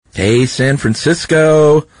Hey, San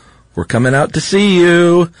Francisco, we're coming out to see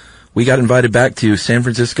you. We got invited back to San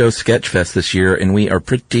Francisco Sketch Fest this year, and we are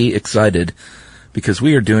pretty excited because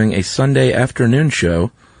we are doing a Sunday afternoon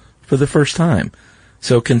show for the first time.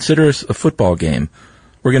 So consider us a football game.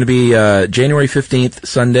 We're going to be January 15th,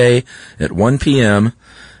 Sunday at 1 p.m.,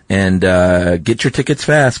 and get your tickets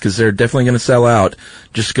fast because they're definitely going to sell out.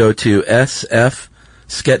 Just go to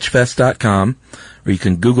sfsketchfest.com, or you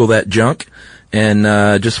can Google that junk, and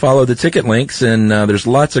just follow the ticket links, and there's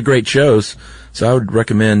lots of great shows, so I would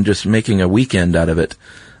recommend just making a weekend out of it.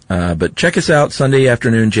 But check us out Sunday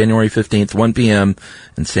afternoon, January 15th, 1 p.m.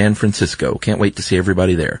 in San Francisco. Can't wait to see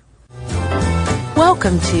everybody there.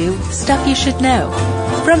 Welcome to Stuff You Should Know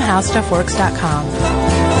from HowStuffWorks.com.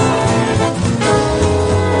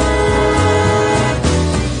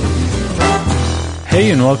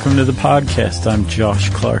 Hey, and welcome to the podcast. I'm Josh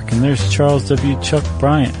Clark, and there's Charles W. Chuck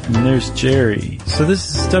Bryant, and there's Jerry. So this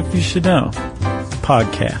is Stuff You Should Know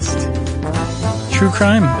podcast. True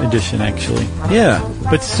crime edition, actually. Yeah.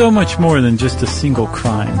 But so much more than just a single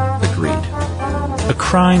crime. Agreed. A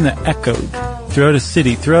crime that echoed throughout a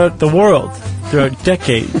city, throughout the world, throughout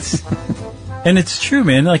decades. And it's true,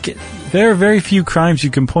 man. Like, there are very few crimes you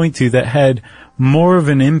can point to that had more of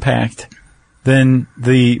an impact than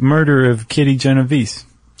the murder of Kitty Genovese.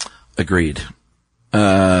 Agreed.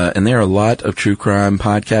 And there are a lot of true crime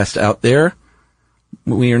podcasts out there.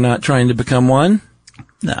 We are not trying to become one.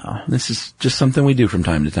 No. This is just something we do from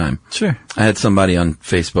time to time. Sure. I had somebody on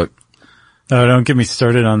Facebook. Oh, don't get me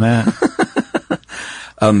started on that.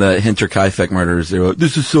 On the Hinterkaifeck murders. They were like,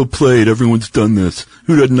 this is so played. Everyone's done this.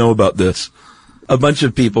 Who doesn't know about this? A bunch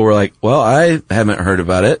of people were like, well, I haven't heard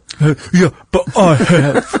about it. Yeah, but I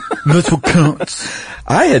have. That's what counts.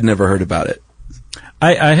 I had never heard about it.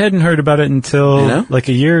 I hadn't heard about it until like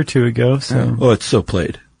a year or two ago. So. Oh, it's so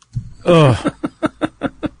played. Oh.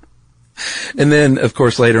 And then, of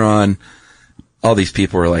course, later on, all these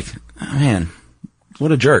people were like, oh, man,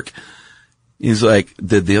 what a jerk. He's like,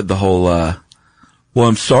 the whole, well,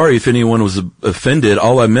 I'm sorry if anyone was offended.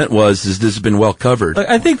 All I meant is this has been well covered.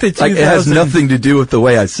 I think that it has nothing to do with the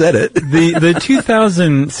way I said it. The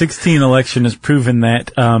 2016 election has proven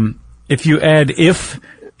that if you add "if"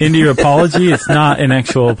 into your apology, it's not an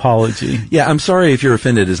actual apology. Yeah, I'm sorry if you're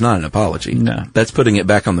offended is not an apology. No, that's putting it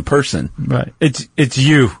back on the person. Right. It's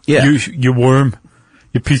you. Yeah. You worm.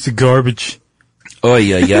 You piece of garbage. Oh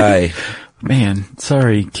yeah. Man,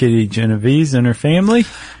 sorry, Kitty Genovese and her family.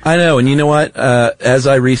 I know, and you know what? As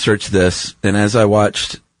I researched this, and as I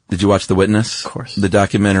watched, did you watch The Witness? Of course. The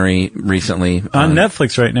documentary recently. On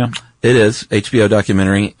Netflix right now. It is, HBO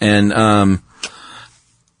documentary, and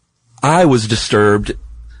I was disturbed,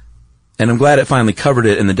 and I'm glad it finally covered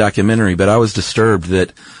it in the documentary, but I was disturbed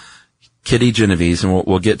that Kitty Genovese, and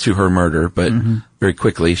we'll get to her murder, but very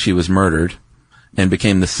quickly, she was murdered and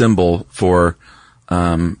became the symbol for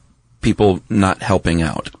people not helping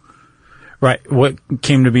out. Right. What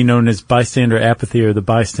came to be known as bystander apathy or the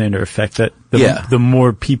bystander effect, that the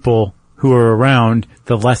more people who are around,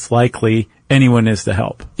 the less likely anyone is to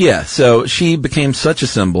help. Yeah. So she became such a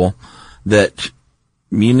symbol that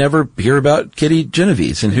you never hear about Kitty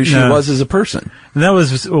Genovese and who she was as a person. And that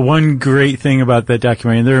was one great thing about that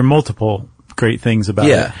documentary. And there are multiple great things about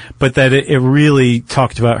it, but that it really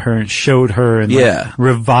talked about her and showed her and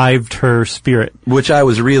revived her spirit, which I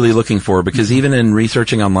was really looking for, because even in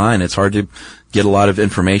researching online, it's hard to get a lot of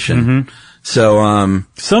information. So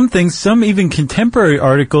some even contemporary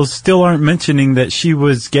articles still aren't mentioning that she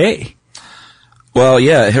was gay. Well,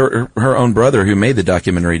 yeah, her own brother who made the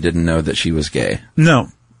documentary didn't know that she was gay. No,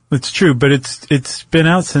 it's true, but it's been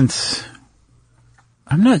out since,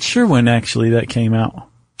 I'm not sure when actually that came out.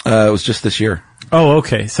 It was just this year. Oh,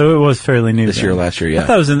 okay. So it was fairly new. This year, last year, yeah. I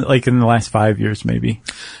thought it was in the last 5 years, maybe.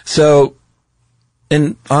 So,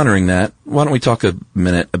 in honoring that, why don't we talk a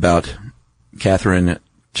minute about Catherine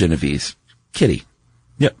Genovese, Kitty.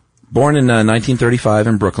 Yep. Born in 1935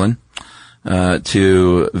 in Brooklyn,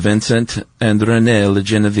 to Vincent and Renelle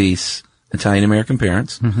Genovese, Italian-American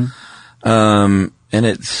parents. And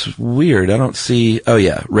it's weird. I don't see. Oh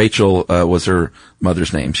yeah, Rachel was her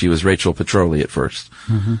mother's name. She was Rachel Petroli at first.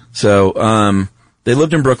 So they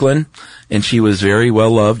lived in Brooklyn, and she was very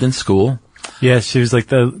well loved in school. Yeah, she was like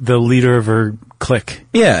the leader of her clique.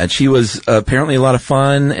 Yeah, and she was apparently a lot of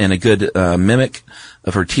fun and a good mimic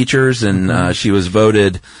of her teachers, and she was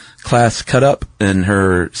voted class cut up in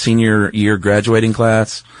her senior year graduating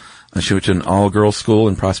class. She went to an all-girls school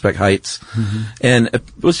in Prospect Heights. And it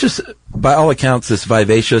was just, by all accounts, this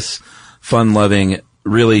vivacious, fun-loving,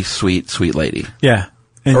 really sweet lady. Yeah.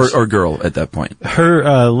 Or girl at that point.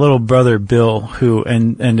 Her little brother, Bill, who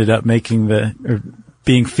ended up making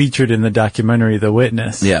being featured in the documentary The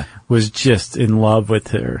Witness, was just in love with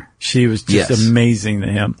her. She was just amazing to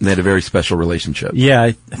him. They had a very special relationship. Yeah,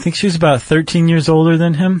 I think she was about 13 years older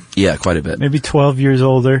than him. Yeah, quite a bit. Maybe 12 years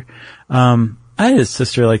older. I had a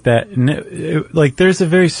sister like that, and like there's a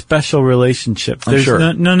very special relationship. There's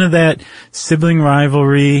none of that sibling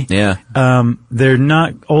rivalry. Yeah. They're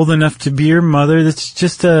not old enough to be your mother. That's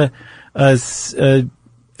just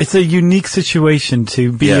it's a unique situation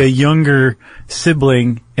to be a younger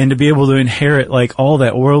sibling and to be able to inherit like all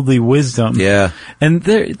that worldly wisdom. Yeah. And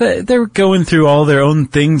they're going through all their own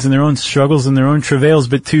things and their own struggles and their own travails,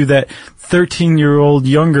 but to that 13-year-old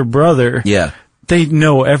younger brother, they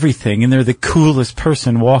know everything, and they're the coolest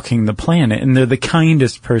person walking the planet, and they're the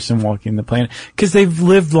kindest person walking the planet, because they've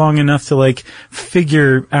lived long enough to, like,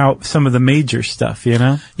 figure out some of the major stuff, you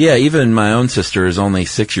know? Yeah, even my own sister is only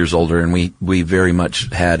 6 years older, and we very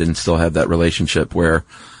much had and still have that relationship where,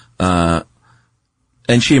 and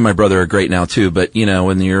she and my brother are great now, too, but, you know,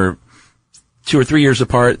 when you're 2 or 3 years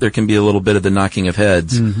apart, there can be a little bit of the knocking of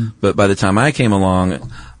heads, but by the time I came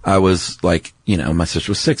along, I was like, you know, my sister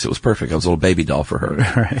was 6. It was perfect. I was a little baby doll for her.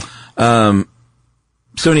 Right.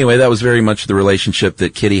 So anyway, that was very much the relationship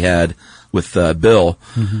that Kitty had with, Bill.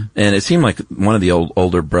 And it seemed like one of the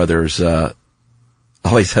older brothers,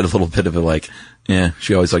 always had a little bit of a like,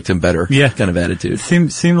 she always liked him better kind of attitude.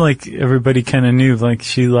 It seemed like everybody kind of knew like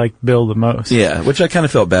she liked Bill the most. Yeah, which I kind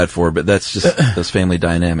of felt bad for, but that's just those family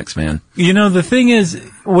dynamics, man. You know, the thing is,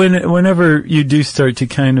 whenever you do start to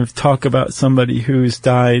kind of talk about somebody who's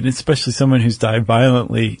died, especially someone who's died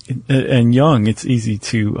violently and young, it's easy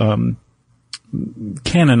to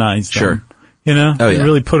canonize them. Sure. You know, yeah.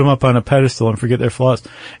 Really put them up on a pedestal and forget their flaws.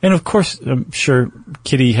 And of course, I'm sure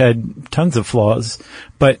Kitty had tons of flaws,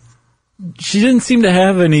 but she didn't seem to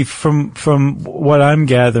have any from what I'm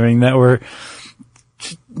gathering that were,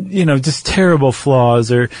 you know, just terrible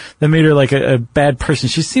flaws or that made her like a bad person.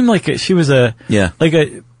 She seemed like she was like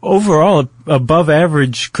a overall above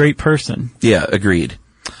average great person. Yeah, agreed.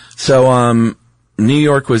 So, New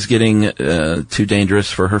York was getting, too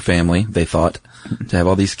dangerous for her family, they thought, to have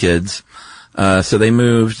all these kids. So they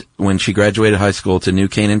moved when she graduated high school to New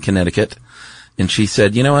Canaan, Connecticut. And she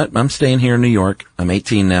said, you know what? I'm staying here in New York. I'm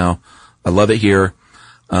 18 now. I love it here.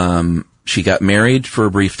 She got married for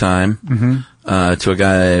a brief time, to a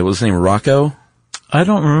guy, what was his name? Rocco? I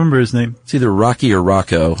don't remember his name. It's either Rocky or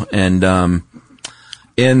Rocco. And,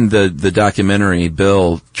 in the documentary,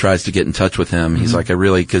 Bill tries to get in touch with him. He's like,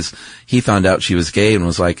 cause he found out she was gay and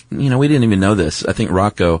was like, you know, we didn't even know this. I think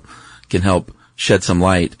Rocco can help shed some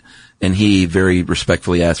light. And he very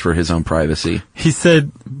respectfully asked for his own privacy. He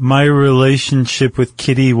said, my relationship with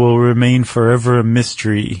Kitty will remain forever a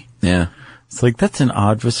mystery. Yeah. It's like, that's an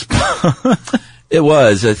odd response. It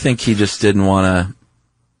was. I think he just didn't want to.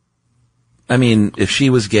 I mean, if she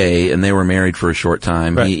was gay and they were married for a short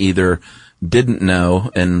time, he either didn't know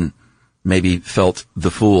and maybe felt the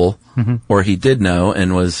fool, or he did know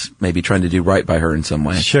and was maybe trying to do right by her in some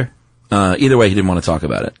way. Sure. Either way, he didn't want to talk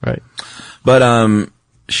about it. Right. But,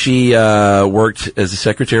 she, worked as a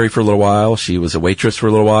secretary for a little while. She was a waitress for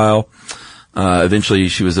a little while. Eventually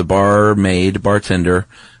she was a bartender,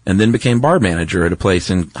 and then became bar manager at a place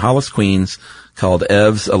in Hollis, Queens called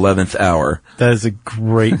Ev's 11th Hour. That is a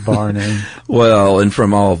great bar name. Well, and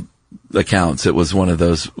from all accounts, it was one of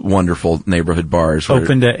those wonderful neighborhood bars.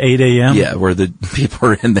 Opened at 8 a.m.? Yeah, where the people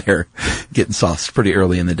were in there getting sauce pretty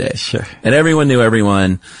early in the day. Sure. And everyone knew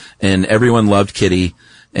everyone, and everyone loved Kitty,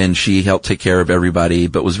 and she helped take care of everybody,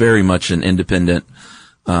 but was very much an independent,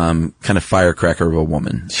 kind of firecracker of a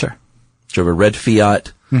woman. Sure. Drove a red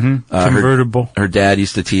Fiat. Convertible. Her dad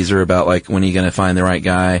used to tease her about, like, when are you going to find the right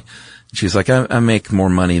guy? She's like, I make more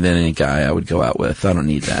money than any guy I would go out with. I don't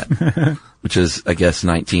need that. Which is, I guess,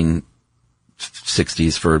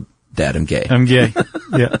 1960s for dad, I'm gay. I'm gay.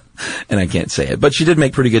 Yeah. And I can't say it. But she did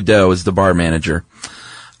make pretty good dough as the bar manager.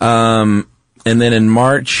 And then in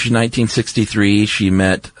March 1963, she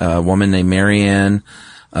met a woman named Marianne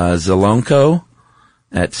Zelonko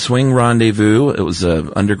at Swing Rendezvous. It was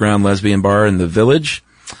an underground lesbian bar in the Village,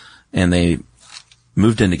 and they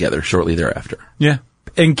moved in together shortly thereafter. Yeah.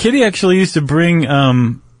 And Kitty actually used to bring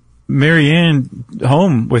Marianne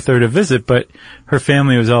home with her to visit, but her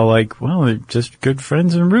family was all like, well, they're just good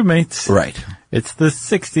friends and roommates. Right. It's the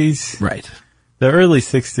 60s. Right. The early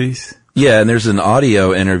 60s. Yeah, and there's an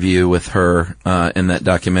audio interview with her in that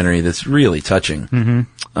documentary that's really touching.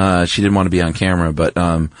 She didn't want to be on camera, but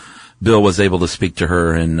Bill was able to speak to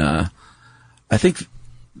her, and I think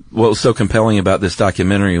what was so compelling about this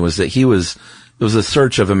documentary was that it was a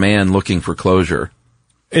search of a man looking for closure.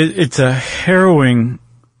 It's a harrowing,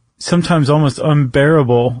 sometimes almost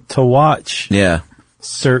unbearable to watch. Yeah.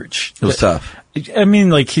 search. It was tough. I mean,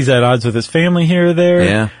 like, he's at odds with his family here or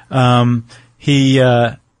there. Yeah.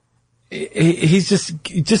 He's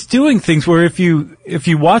just doing things where if you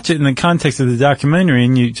watch it in the context of the documentary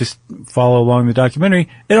and you just follow along the documentary,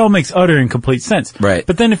 it all makes utter and complete sense. Right.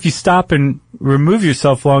 But then if you stop and remove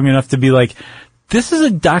yourself long enough to be like, this is a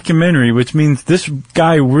documentary, which means this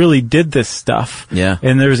guy really did this stuff. Yeah.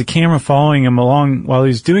 And there was a camera following him along while he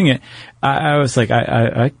was doing it. I was like,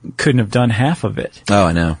 I couldn't have done half of it. Oh,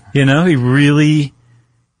 I know. You know,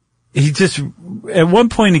 he just, at one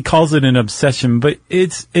point he calls it an obsession, but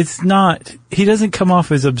it's not, he doesn't come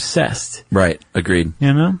off as obsessed. Right. Agreed.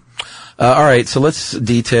 You know? All right. So let's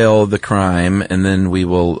detail the crime and then we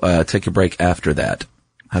will, take a break after that.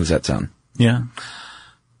 How does that sound? Yeah.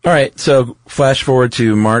 All right. So flash forward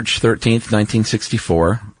to March 13th,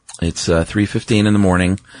 1964. It's, 3:15 in the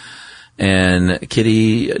morning. And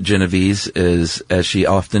Kitty Genovese is, as she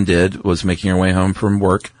often did, was making her way home from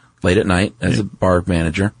work late at night as a bar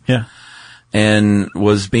manager. Yeah. And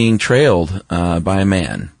was being trailed, by a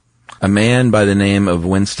man by the name of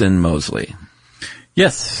Winston Moseley.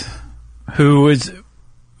 Yes. Who is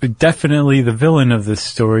definitely the villain of this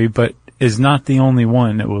story, but is not the only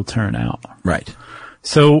one that will turn out. Right.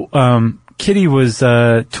 So, Kitty was,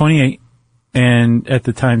 28 and at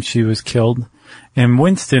the time she was killed. And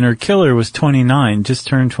Winston, her killer, was 29, just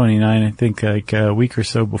turned 29, I think, like a week or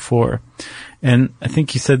so before. And I think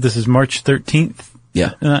he said this is March 13th. Yeah.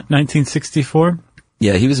 1964.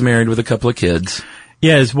 Yeah, he was married with a couple of kids.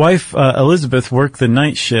 Yeah, his wife, Elizabeth, worked the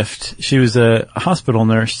night shift. She was a hospital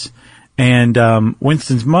nurse. And,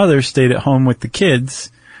 Winston's mother stayed at home with the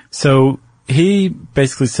kids. So he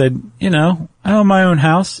basically said, you know, I own my own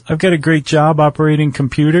house. I've got a great job operating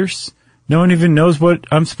computers. No one even knows what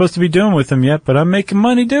I'm supposed to be doing with them yet, but I'm making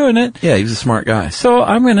money doing it. Yeah, he was a smart guy. So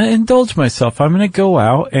I'm going to indulge myself. I'm going to go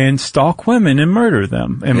out and stalk women and murder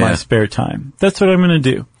them in my spare time. That's what I'm going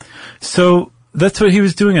to do. So that's what he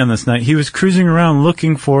was doing on this night. He was cruising around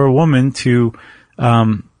looking for a woman to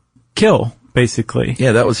kill, basically.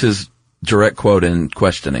 Yeah, that was his direct quote in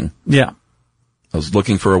questioning. Yeah. I was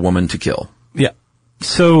looking for a woman to kill. Yeah.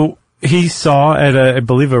 So he saw at I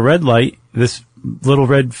believe, a red light, this little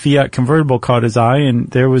red Fiat convertible caught his eye, and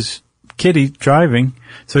there was Kitty driving.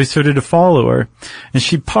 So he started to follow her, and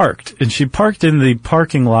she parked in the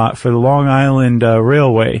parking lot for the Long Island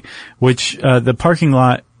Railway, which the parking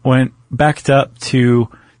lot backed up to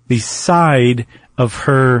the side of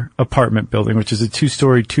her apartment building, which is a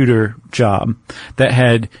 2-story Tudor job that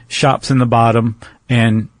had shops in the bottom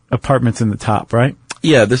and apartments in the top, right?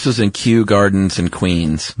 Yeah, this was in Kew Gardens in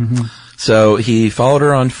Queens. Mm-hmm. So he followed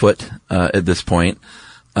her on foot at this point.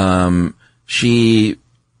 She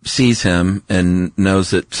sees him and knows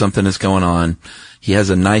that something is going on. He has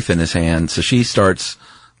a knife in his hand, so she starts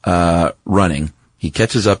running. He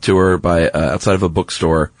catches up to her by outside of a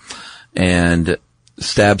bookstore and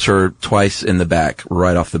stabs her twice in the back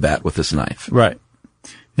right off the bat with this knife. Right.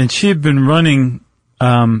 And she had been running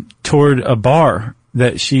toward a bar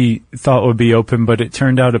that she thought would be open, but it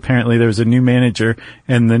turned out apparently there was a new manager,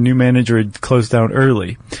 and the new manager had closed down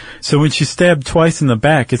early. So when she stabbed twice in the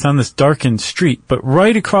back, it's on this darkened street, but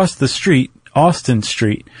right across the street, Austin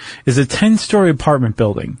Street, is a 10-story apartment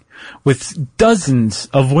building with dozens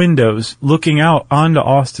of windows looking out onto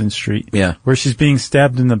Austin Street, where she's being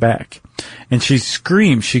stabbed in the back. And she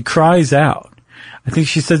screams, she cries out. I think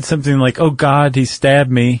she said something like, "Oh God, he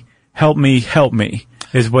stabbed me, help me, help me."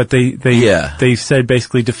 Is what they said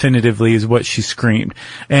basically definitively is what she screamed.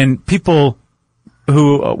 And people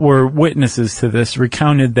who were witnesses to this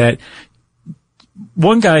recounted that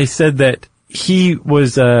one guy said that he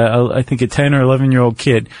was, I think a 10 or 11-year-old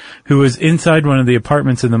kid who was inside one of the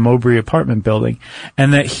apartments in the Mowbray apartment building,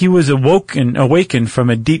 and that he was awakened from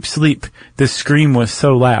a deep sleep. This scream was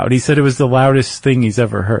so loud. He said it was the loudest thing he's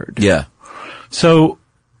ever heard. Yeah. So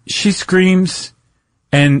she screams,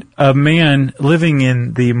 and a man living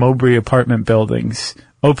in the Mowbray apartment buildings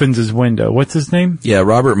opens his window. What's his name? Yeah,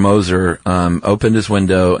 Robert Moser opened his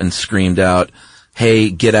window and screamed out, "Hey,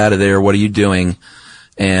 get out of there. What are you doing?"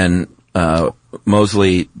 And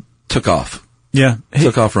Moseley took off. Yeah.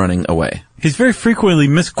 Took off running away. He's very frequently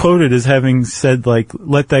misquoted as having said, like,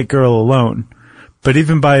 "Let that girl alone." But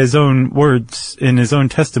even by his own words, in his own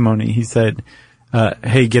testimony, he said,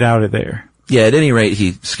 "Hey, get out of there." Yeah, at any rate,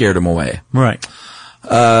 he scared him away. Right.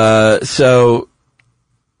 So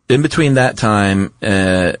in between that time,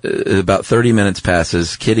 about 30 minutes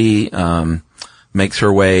passes. Kitty, makes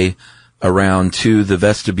her way around to the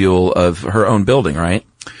vestibule of her own building, right?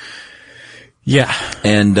 Yeah.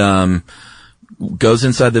 And, goes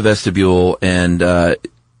inside the vestibule and,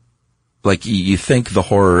 like you think the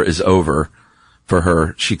horror is over for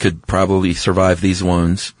her. She could probably survive these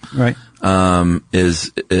wounds. Right.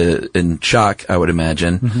 Is in shock, I would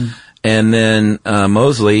imagine. Mm-hmm. And then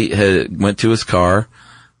Mosley went to his car,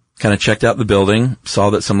 kind of checked out the building, saw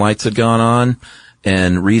that some lights had gone on,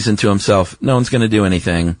 and reasoned to himself, no one's going to do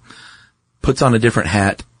anything. Puts on a different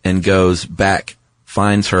hat and goes back,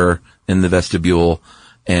 finds her in the vestibule,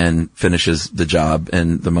 and finishes the job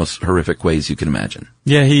in the most horrific ways you can imagine.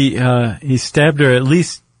 Yeah, he stabbed her at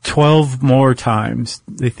least 12 more times.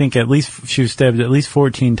 They think at least she was stabbed at least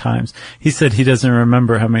 14 times. He said he doesn't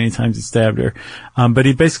remember how many times he stabbed her. But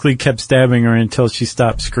he basically kept stabbing her until she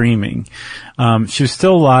stopped screaming. She was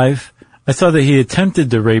still alive. I saw that he attempted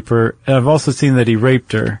to rape her. I've also seen that he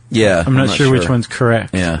raped her. Yeah. I'm not sure which one's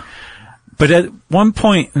correct. Yeah. But at one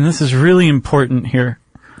point, and this is really important here,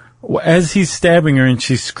 as he's stabbing her and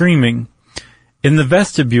she's screaming, in the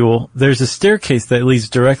vestibule, there's a staircase that leads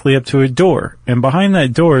directly up to a door. And behind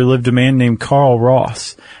that door lived a man named Carl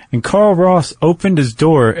Ross. And Carl Ross opened his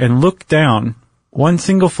door and looked down one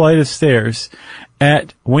single flight of stairs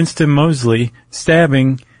at Winston Mosley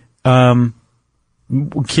stabbing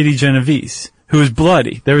Kitty Genovese, who was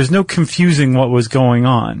bloody. There was no confusing what was going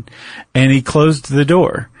on. And he closed the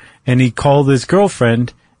door. And he called his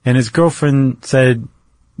girlfriend, and his girlfriend said,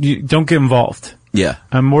 don't get involved. Yeah.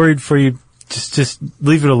 I'm worried for you. Just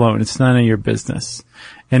leave it alone. It's none of your business.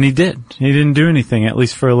 And he did. He didn't do anything, at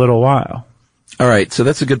least for a little while. All right. So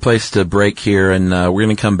that's a good place to break here. And we're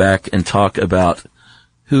going to come back and talk about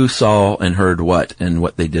who saw and heard what and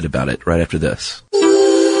what they did about it right after this.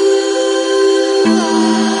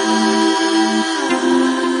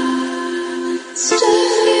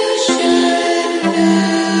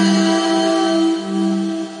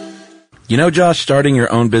 You know, Josh, starting your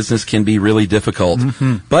own business can be really difficult,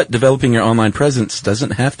 but developing your online presence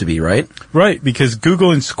doesn't have to be, right? Right, because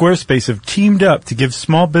Google and Squarespace have teamed up to give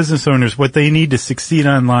small business owners what they need to succeed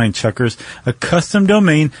online, Chuckers. A custom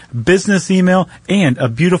domain, business email, and a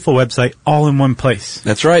beautiful website all in one place.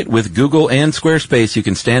 That's right. With Google and Squarespace, you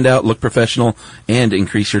can stand out, look professional, and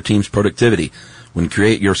increase your team's productivity. When you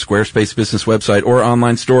create your Squarespace business website or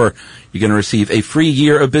online store, you're going to receive a free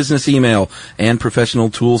year of business email and professional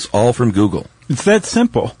tools all from Google. It's that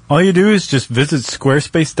simple. All you do is just visit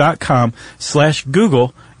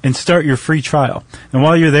squarespace.com/Google and start your free trial. And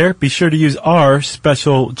while you're there, be sure to use our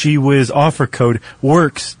special GWiz offer code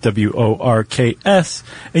WORKS, WORKS,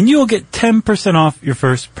 and you will get 10% off your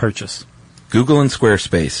first purchase. Google and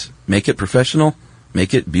Squarespace. Make it professional.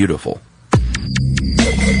 Make it beautiful.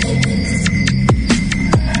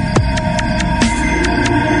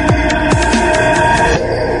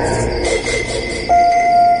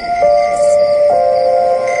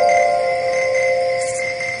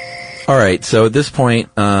 All right, so at this point,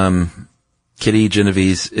 Kitty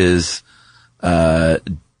Genovese is not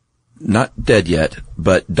dead yet,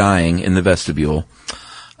 but dying in the vestibule.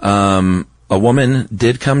 A woman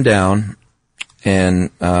did come down and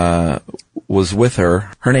was with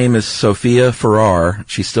her. Her name is Sophia Farrar.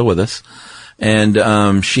 She's still with us.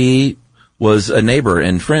 And she was a neighbor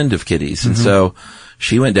and friend of Kitty's. And so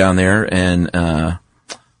she went down there and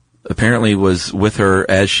apparently was with her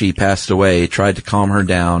as she passed away, tried to calm her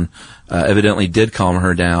down, evidently did calm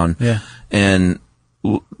her down, and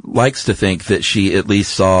likes to think that she at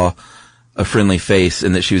least saw a friendly face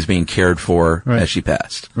and that she was being cared for as she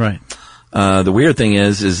passed. Right. The weird thing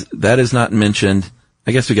is that is not mentioned.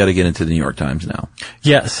 I guess we got to get into the New York Times now.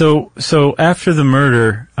 Yeah. So after the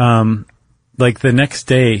murder, like the next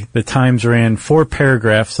day, the Times ran 4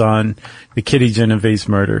 paragraphs on the Kitty Genovese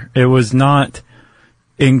murder. It was not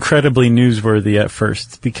incredibly newsworthy at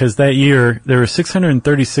first because that year there were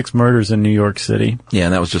 636 murders in New York City. Yeah,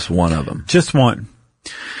 and that was just one of them. Just one.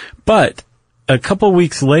 But a couple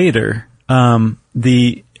weeks later,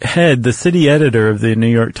 the city editor of the New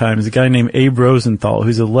York Times, a guy named Abe Rosenthal,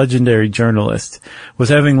 who's a legendary journalist, was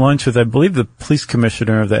having lunch with, I believe, the police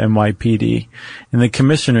commissioner of the NYPD. And the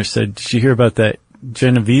commissioner said, "Did you hear about that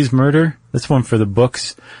Genovese murder? That's one for the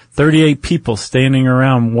books. 38 people standing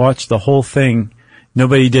around watched the whole thing.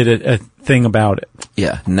 Nobody did a thing about it."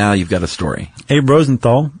 Yeah, now you've got a story. Abe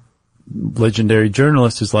Rosenthal, legendary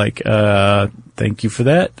journalist, is like, thank you for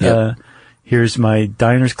that. Yep. Here's my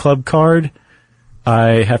Diners Club card.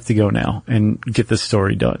 I have to go now and get this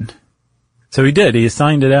story done. So he did. He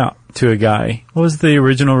assigned it out to a guy. What was the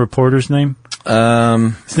original reporter's name?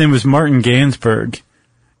 His name was Martin Gansberg.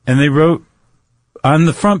 And they wrote on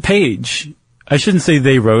the front page, I shouldn't say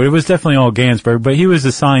they wrote, it was definitely all Gansberg, but he was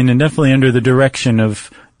assigned and definitely under the direction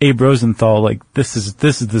of Abe Rosenthal, like, this is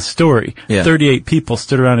the story. Yeah. 38 people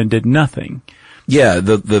stood around and did nothing. Yeah,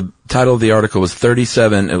 the title of the article was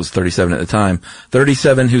 37, it was 37 at the time,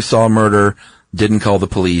 37 who saw murder didn't call the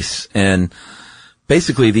police. And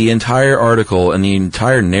basically the entire article and the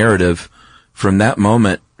entire narrative from that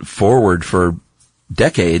moment forward for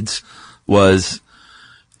decades was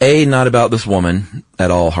A, not about this woman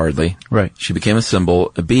at all, hardly. Right. She became a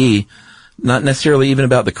symbol. B, not necessarily even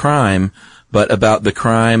about the crime, but about the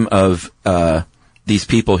crime of, these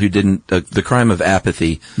people who didn't, the crime of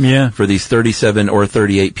apathy. Yeah. For these 37 or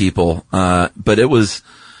 38 people. But it was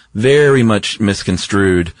very much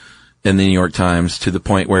misconstrued in the New York Times to the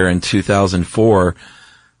point where in 2004,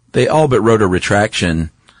 they all but wrote a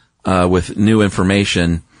retraction, with new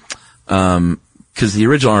information. 'Cause the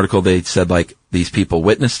original article, they said like, these people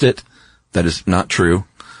witnessed it. That is not true.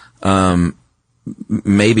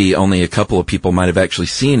 Maybe only a couple of people might have actually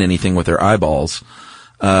seen anything with their eyeballs.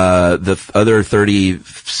 The other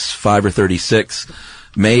 35 or 36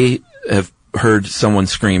 may have heard someone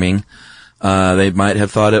screaming. They might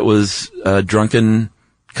have thought it was a drunken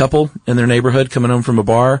couple in their neighborhood coming home from a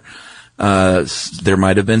bar. There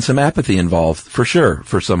might have been some apathy involved, for sure,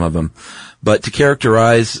 for some of them. But to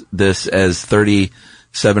characterize this as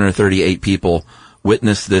 37 or 38 people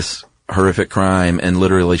witnessed this horrific crime and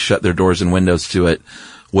literally shut their doors and windows to it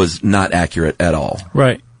was not accurate at all.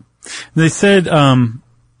 Right. They said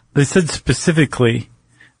specifically,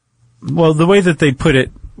 well, the way that they put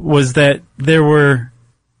it was that the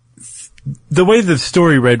way the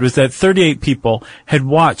story read was that 38 people had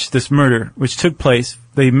watched this murder, which took place.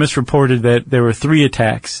 They misreported that there were 3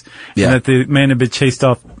 attacks, yeah, and that the man had been chased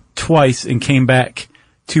off twice and came back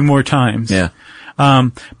 2 more times. Yeah.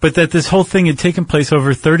 But that this whole thing had taken place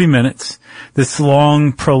over 30 minutes, this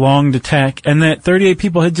long, prolonged attack, and that 38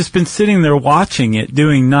 people had just been sitting there watching it,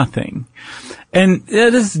 doing nothing. And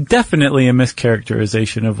that is definitely a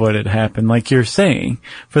mischaracterization of what had happened. Like you're saying,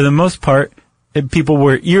 for the most part, people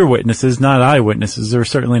were ear witnesses, not eyewitnesses. There were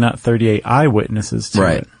certainly not 38 eyewitnesses to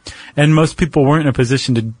right. it. And most people weren't in a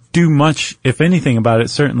position to do much, if anything, about it,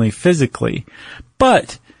 certainly physically.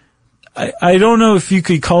 But I don't know if you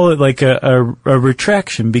could call it like a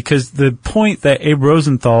retraction, because the point that Abe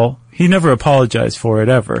Rosenthal, he never apologized for it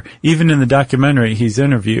ever. Even in the documentary he's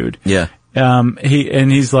interviewed. Yeah.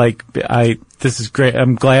 He's like, this is great.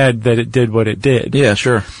 I'm glad that it did what it did. Yeah,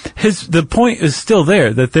 sure. The point is still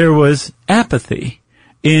there, that there was apathy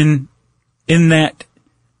in that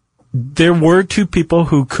there were 2 people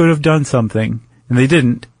who could have done something and they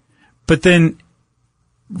didn't. But then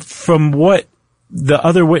from what the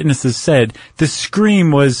other witnesses said, the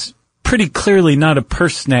scream was pretty clearly not a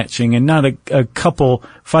purse snatching and not a couple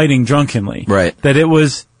fighting drunkenly. Right. That it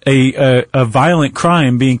was a violent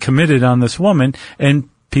crime being committed on this woman, and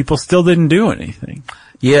people still didn't do anything.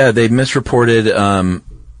 Yeah, they misreported,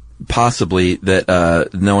 possibly that,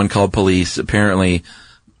 no one called police. Apparently,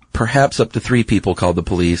 perhaps up to 3 people called the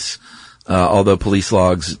police, although police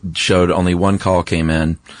logs showed only 1 call came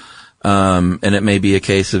in. And it may be a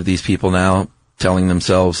case of these people now telling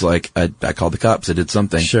themselves, like, I called the cops, I did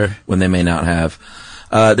something. Sure. When they may not have.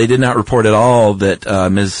 They did not report at all that,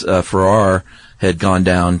 Ms. Farrar had gone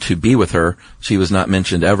down to be with her. She was not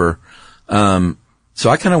mentioned ever. So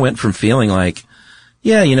I kind of went from feeling like,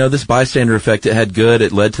 yeah, this bystander effect, it had good.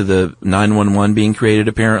 It led to the 911 being created,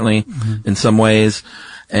 apparently, in some ways.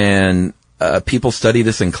 And, people study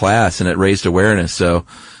this in class and it raised awareness. So,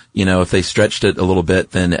 if they stretched it a little bit,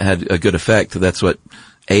 then it had a good effect. That's what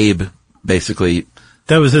Abe basically.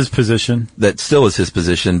 That was his position. That still is his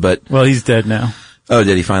position, but. Well, he's dead now. Oh,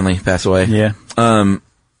 did he finally pass away? Yeah.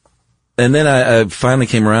 And then I finally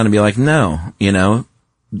came around and be like, no,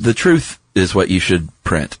 the truth is what you should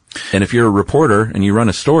print. And if you're a reporter and you run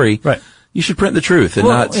a story, right, you should print the truth and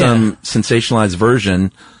not some sensationalized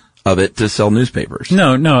version of it to sell newspapers.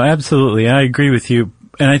 No, absolutely. I agree with you.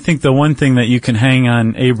 And I think the one thing that you can hang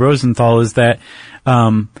on Abe Rosenthal is that,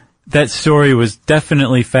 that story was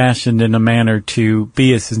definitely fashioned in a manner to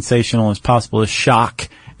be as sensational as possible, to shock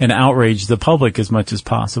and outrage the public as much as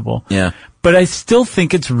possible. Yeah. But I still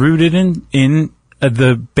think it's rooted in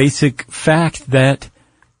the basic fact that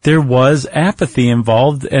there was apathy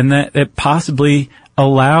involved, and that it possibly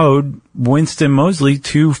allowed Winston Moseley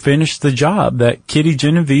to finish the job, that Kitty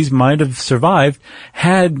Genovese might have survived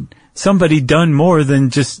had somebody done more than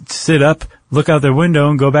just sit up, look out their window,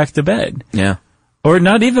 and go back to bed. Yeah. Or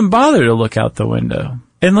not even bother to look out the window.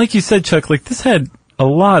 And like you said, Chuck, like this had a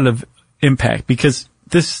lot of impact, because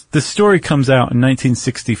the story comes out in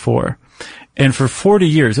 1964. And for 40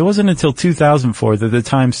 years, it wasn't until 2004 that the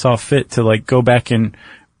Times saw fit to like go back and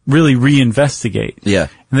really reinvestigate. Yeah.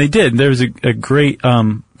 And they did. There was a great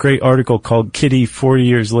article called Kitty 40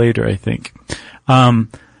 Years Later, I think. And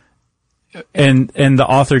the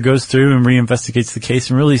author goes through and reinvestigates the case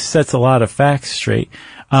and really sets a lot of facts straight.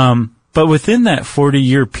 But within that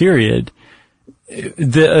 40-year period,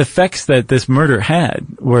 the effects that this murder had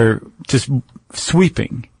were just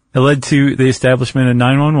sweeping. It led to the establishment of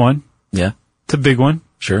 911. Yeah. It's a big one.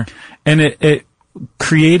 Sure. And it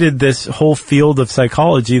created this whole field of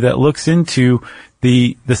psychology that looks into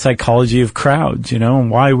the psychology of crowds,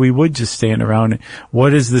 and why we would just stand around.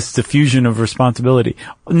 What is this diffusion of responsibility?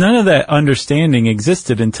 None of that understanding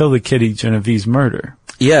existed until the Kitty Genovese murder.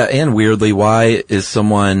 Yeah, and weirdly, why is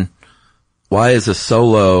a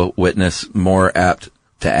solo witness more apt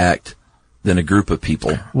to act than a group of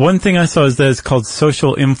people? One thing I saw is that it's called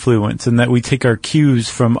social influence, and that we take our cues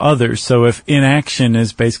from others. So if inaction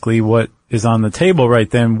is basically what is on the table right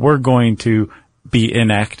then, we're going to be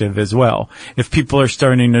inactive as well. If people are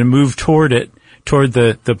starting to move toward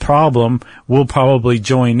the problem, we'll probably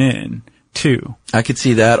join in too. I could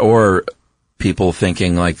see that, or people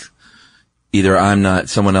thinking like either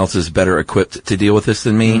someone else is better equipped to deal with this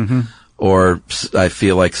than me, or I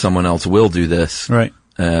feel like someone else will do this. Right.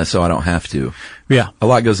 So I don't have to. Yeah. A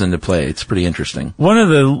lot goes into play. It's pretty interesting. One of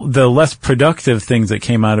the less productive things that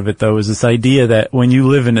came out of it, though, is this idea that when you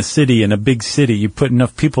live in a big city, you put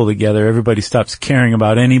enough people together, everybody stops caring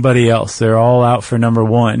about anybody else. They're all out for number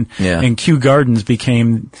one. Yeah. And Kew Gardens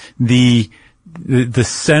became the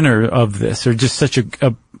center of this, or just such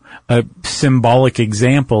a symbolic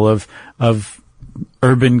example of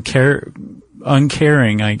urban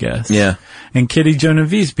uncaring, I guess. Yeah. And Kitty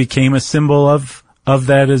Genovese became a symbol of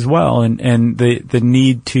that as well, and the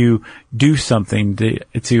need to do something,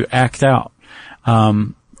 to act out,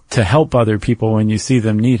 to help other people when you see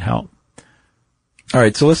them need help. All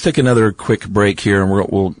right, so let's take another quick break here, and we're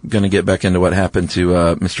going to get back into what happened to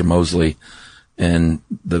Mr. Mosley and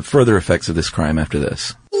the further effects of this crime after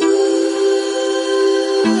this.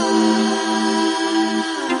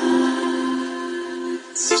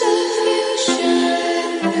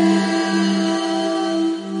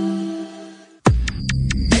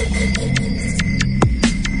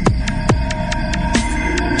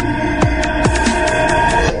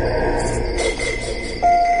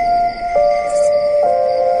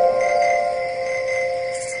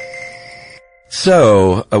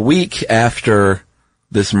 So, a week after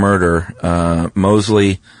this murder,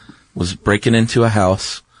 Mosley was breaking into a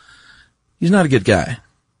house. He's not a good guy.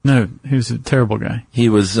 No, he was a terrible guy. He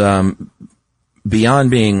was, beyond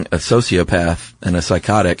being a sociopath and a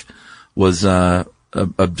psychotic, was,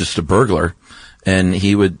 just a burglar. And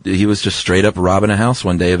he was just straight up robbing a house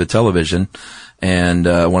one day of a television. And,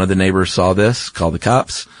 one of the neighbors saw this, called the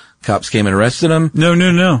cops. Cops came and arrested him.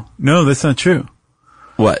 No, that's not true.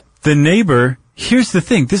 What? The neighbor, here's the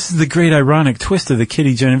thing. This is the great ironic twist of the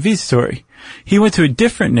Kitty Genovese story. He went to a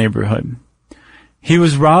different neighborhood. He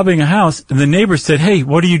was robbing a house, and the neighbor said, "Hey,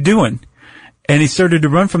 what are you doing?" And he started to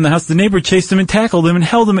run from the house. The neighbor chased him and tackled him and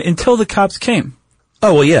held him until the cops came.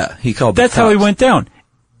 Oh, well, yeah. He called the cops. That's how he went down.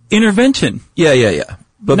 Intervention. Yeah.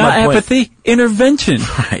 But not apathy, intervention.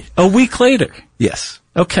 Right. A week later. Yes.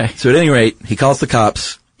 Okay. So at any rate, he calls the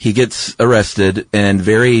cops. He gets arrested and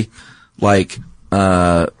very,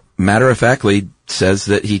 matter-of-factly says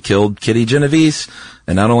that he killed Kitty Genovese.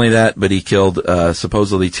 And not only that, but he killed,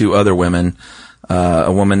 supposedly two other women.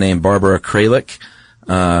 A woman named Barbara Kralik.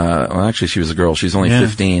 Well, actually, she was a girl. She's only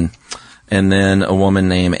 15. And then a woman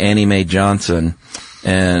named Annie Mae Johnson.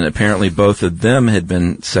 And apparently both of them had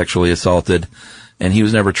been sexually assaulted. And he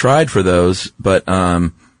was never tried for those, but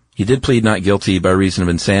he did plead not guilty by reason of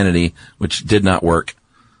insanity, which did not work.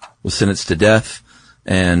 Was sentenced to death,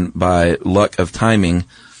 and by luck of timing,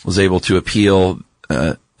 was able to appeal,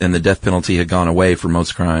 and the death penalty had gone away for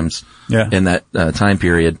most crimes in that time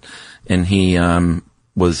period. And he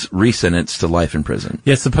was resentenced to life in prison.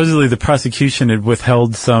 Yeah, supposedly the prosecution had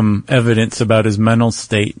withheld some evidence about his mental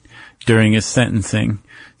state during his sentencing,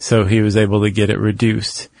 so he was able to get it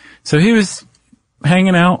reduced. So he was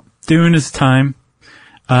hanging out, doing his time,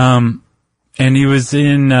 and he was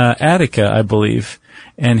in Attica, I believe,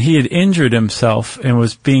 and he had injured himself and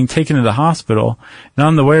was being taken to the hospital. And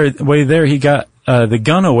on the way there, he got the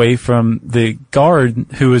gun away from the guard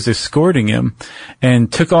who was escorting him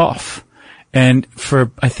and took off. And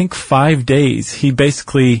for, I think, 5 days, he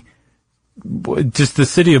basically, just the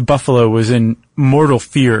city of Buffalo was in mortal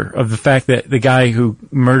fear of the fact that the guy who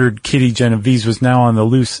murdered Kitty Genovese was now on the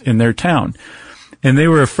loose in their town. And they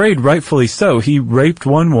were afraid, rightfully so. He raped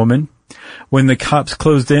one woman. When the cops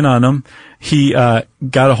closed in on him, he got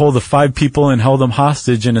a hold of 5 people and held them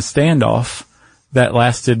hostage in a standoff that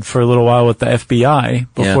lasted for a little while with the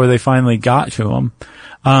FBI before they finally got to him.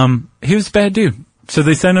 He was a bad dude. So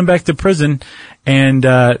they sent him back to prison, and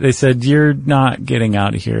they said, "You're not getting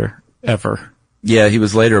out of here ever." Yeah, he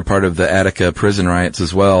was later a part of the Attica prison riots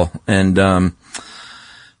as well. And the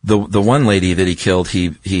one lady that he killed,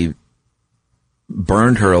 he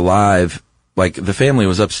burned her alive. Like, the family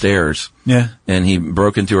was upstairs. Yeah. And he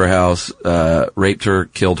broke into her house, raped her,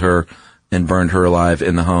 killed her, and burned her alive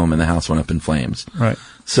in the home, and the house went up in flames. Right.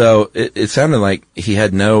 So it sounded like he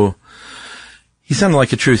sounded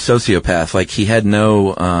like a true sociopath. Like, he had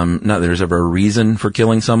no, not that there's ever a reason for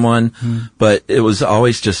killing someone, but it was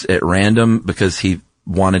always just at random because he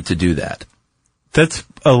wanted to do that. That's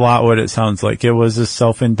a lot what it sounds like. It was a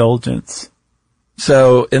self-indulgence.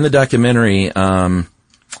 So in the documentary,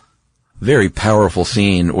 very powerful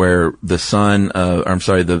scene where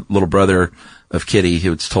the little brother of Kitty,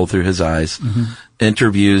 who it's told through his eyes,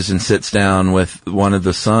 interviews and sits down with one of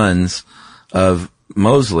the sons of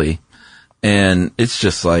Mosley. And it's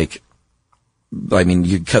just like, I mean,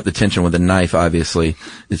 you cut the tension with a knife, obviously.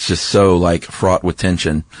 It's just so, like, fraught with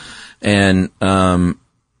tension. And,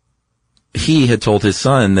 he had told his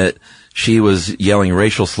son that she was yelling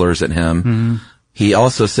racial slurs at him. He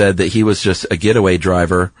also said that he was just a getaway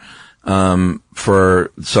driver,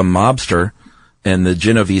 for some mobster, and the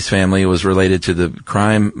Genovese family was related to the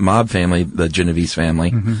crime mob family, the Genovese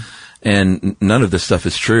family. And none of this stuff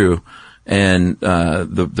is true. And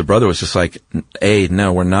the brother was just like,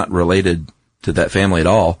 no, we're not related to that family at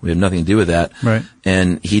all. We have nothing to do with that. Right.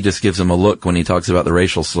 And he just gives him a look when he talks about the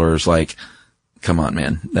racial slurs, like, come on,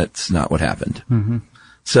 man, that's not what happened.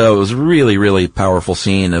 So it was a really, really powerful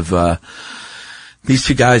scene of these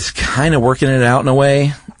two guys kind of working it out in a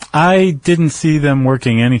way. I didn't see them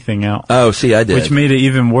working anything out. Oh, see, I did. Which made it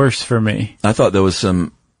even worse for me. I thought there was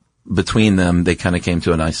some, between them, they kind of came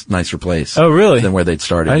to a nicer place. Oh, really? Than where they'd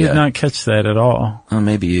started. I did not catch that at all. Oh,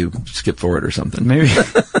 maybe you skipped forward or something. Maybe.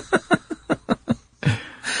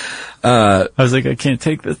 I was like, I can't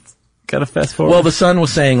take this. Gotta fast forward. Well, the son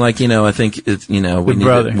was saying, like, I think it's, we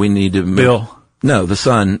need to move. Bill. No, the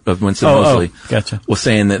son of Winston Mosley. Gotcha. Was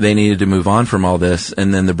saying that they needed to move on from all this.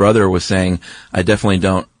 And then the brother was saying, I definitely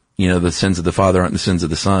don't, the sins of the father aren't the sins of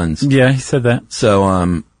the sons. Yeah, he said that. So,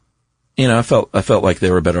 I felt like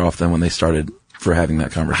they were better off than when they started for having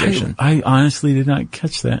that conversation. I honestly did not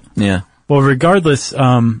catch that. Yeah. Well, regardless,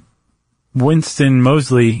 Winston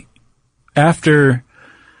Mosley, after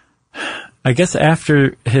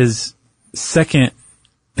his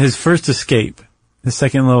first escape, his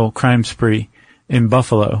second little crime spree in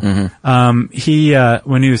Buffalo, when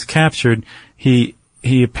he was captured, he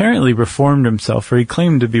apparently reformed himself, or he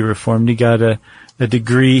claimed to be reformed. He got a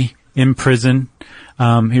degree in prison.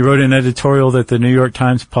 He wrote an editorial that the New York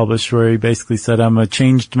Times published where he basically said, I'm a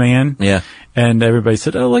changed man. Yeah. And everybody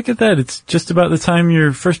said, oh, look at that. It's just about the time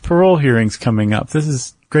your first parole hearing's coming up. This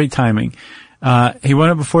is great timing. He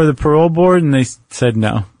went up before the parole board and they said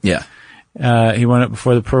no. Yeah. He went up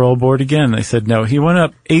before the parole board again. They said no. He went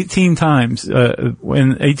up 18 times.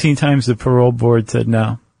 When 18 times the parole board said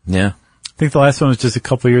no. Yeah. I think the last one was just a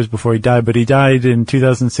couple of years before he died, but he died in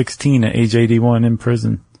 2016 at age 81 in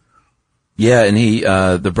prison. Yeah, and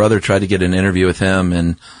the brother tried to get an interview with him,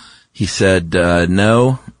 and he said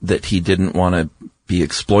no, that he didn't want to be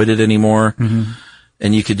exploited anymore.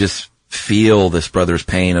 And you could just feel this brother's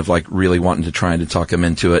pain of, like, really wanting to try to talk him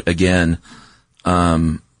into it again.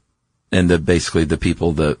 And basically the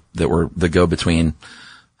people that were the go-between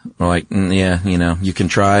were like, you can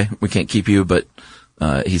try, we can't keep you, but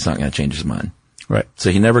he's not going to change his mind. Right. So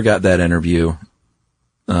he never got that interview.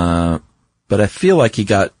 But I feel like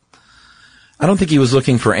I don't think he was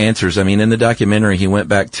looking for answers. I mean, in the documentary, he went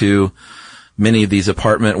back to many of these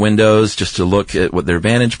apartment windows just to look at what their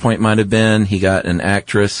vantage point might have been. He got an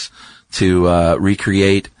actress to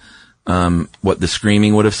recreate what the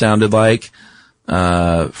screaming would have sounded like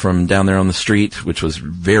from down there on the street, which was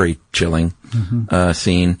very chilling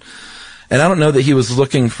scene. And I don't know that he was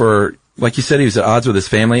looking for, like you said, he was at odds with his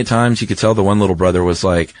family at times. You could tell the one little brother was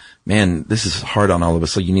like, man, this is hard on all of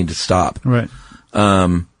us, so you need to stop. Right.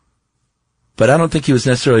 But I don't think he was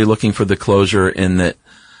necessarily looking for the closure in that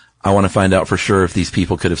I want to find out for sure if these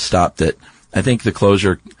people could have stopped it. I think the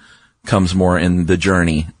closure comes more in the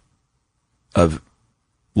journey of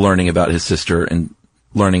learning about his sister and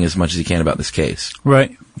learning as much as he can about this case.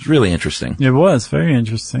 Right. It's really interesting. It was very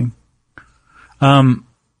interesting.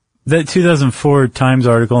 That 2004 Times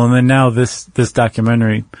article and then now this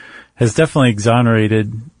documentary has definitely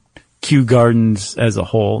exonerated Kew Gardens as a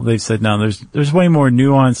whole. They've said, no, there's way more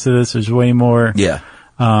nuance to this. There's way more. Yeah.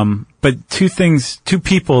 But two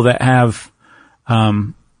people that have,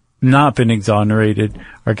 not been exonerated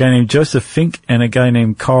are a guy named Joseph Fink and a guy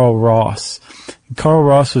named Carl Ross. Carl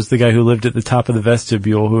Ross was the guy who lived at the top of the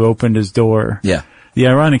vestibule who opened his door. Yeah. the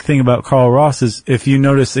ironic thing about Carl Ross is if you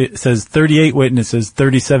notice it says 38 witnesses,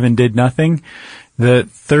 37 did nothing. The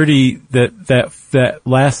that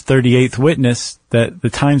last 38th witness that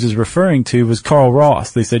the Times is referring to was Carl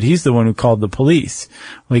Ross. They said he's the one who called the police.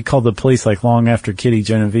 Well, he called the police like long after Kitty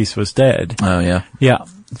Genovese was dead. Oh, yeah. Yeah.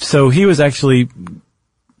 So he was actually,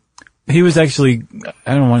 I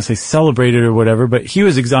don't want to say celebrated or whatever, but he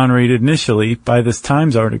was exonerated initially by this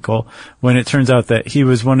Times article when it turns out that he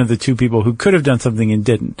was one of the two people who could have done something and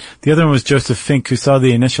didn't. The other one was Joseph Fink, who saw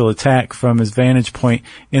the initial attack from his vantage point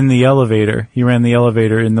in the elevator. He ran the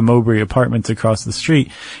elevator in the Mowbray apartments across the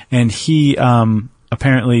street, and he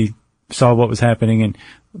apparently saw what was happening and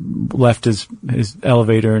left his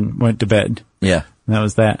elevator and went to bed. Yeah. And that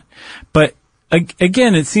was that. But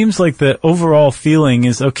again, it seems like the overall feeling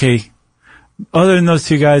is, okay, other than those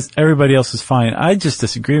two guys, everybody else is fine. I just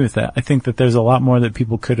disagree with that. I think that there's a lot more that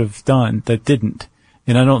people could have done that didn't.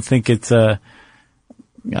 And I don't think it's I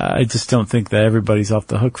just don't think that everybody's off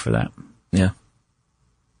the hook for that. Yeah.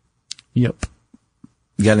 Yep.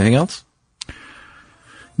 You got anything else?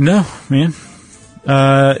 No, man.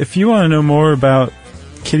 If you want to know more about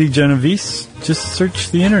Kitty Genovese, just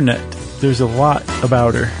search the internet. There's a lot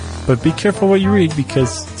about her. But be careful what you read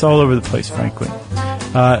because it's all over the place, frankly.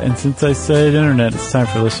 And since I said internet, it's time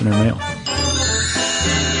for listener mail.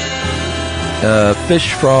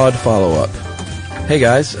 Fish fraud follow-up. Hey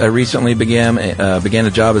guys, I recently began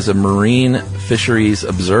a job as a marine fisheries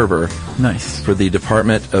observer. Nice. For the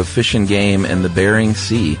Department of Fish and Game and the Bering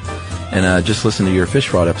Sea. And just listen to your fish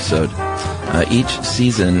fraud episode. Each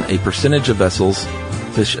season, a percentage of vessels,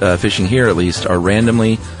 fishing here at least, are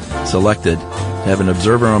randomly selected to have an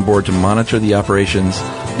observer on board to monitor the operations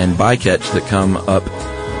and bycatch that come up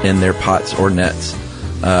in their pots or nets.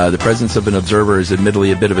 The presence of an observer is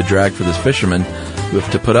admittedly a bit of a drag for this fisherman who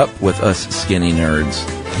have to put up with us skinny nerds.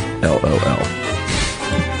 LOL.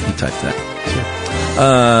 He typed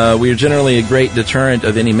that. We are generally a great deterrent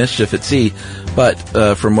of any mischief at sea, but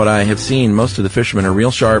from what I have seen, most of the fishermen are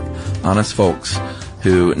real sharp, honest folks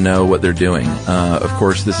who know what they're doing. Of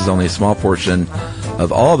course, this is only a small portion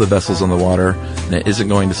of all the vessels on the water, and it isn't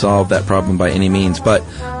going to solve that problem by any means, but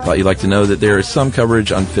I thought you'd like to know that there is some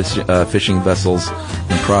coverage on fishing vessels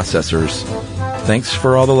and processors. Thanks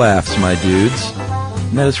for all the laughs, my dudes.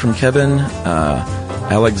 And that is from Kevin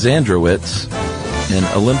Alexandrowitz in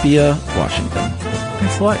Olympia, Washington.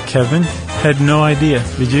 Thanks a lot, Kevin. Had no idea.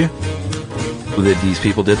 Did you? That these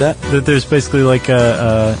people did that? That there's basically like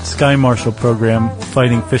a Sky Marshal program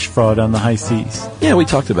fighting fish fraud on the high seas. Yeah, we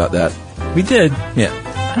talked about that. We did? Yeah.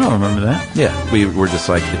 I don't remember that. Yeah, we were just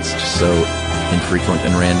like, it's just so infrequent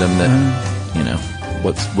and random that,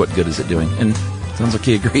 what good is it doing? And it sounds like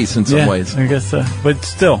he agrees in some ways. I guess so. But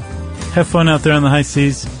still, have fun out there on the high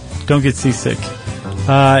seas. Don't get seasick.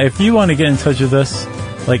 If you want to get in touch with us,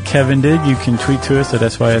 like Kevin did, you can tweet to us at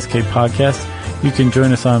SYSK Podcast. You can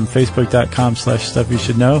join us on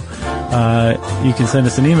Facebook.com/StuffYouShouldKnow. You can send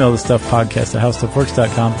us an email to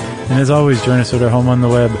StuffPodcast@HowStuffWorks.com. And as always, join us at our home on the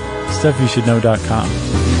web, StuffYouShouldKnow.com.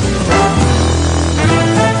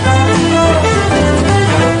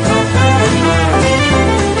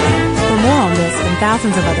 For more on this and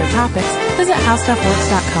thousands of other topics, visit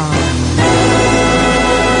HowStuffWorks.com.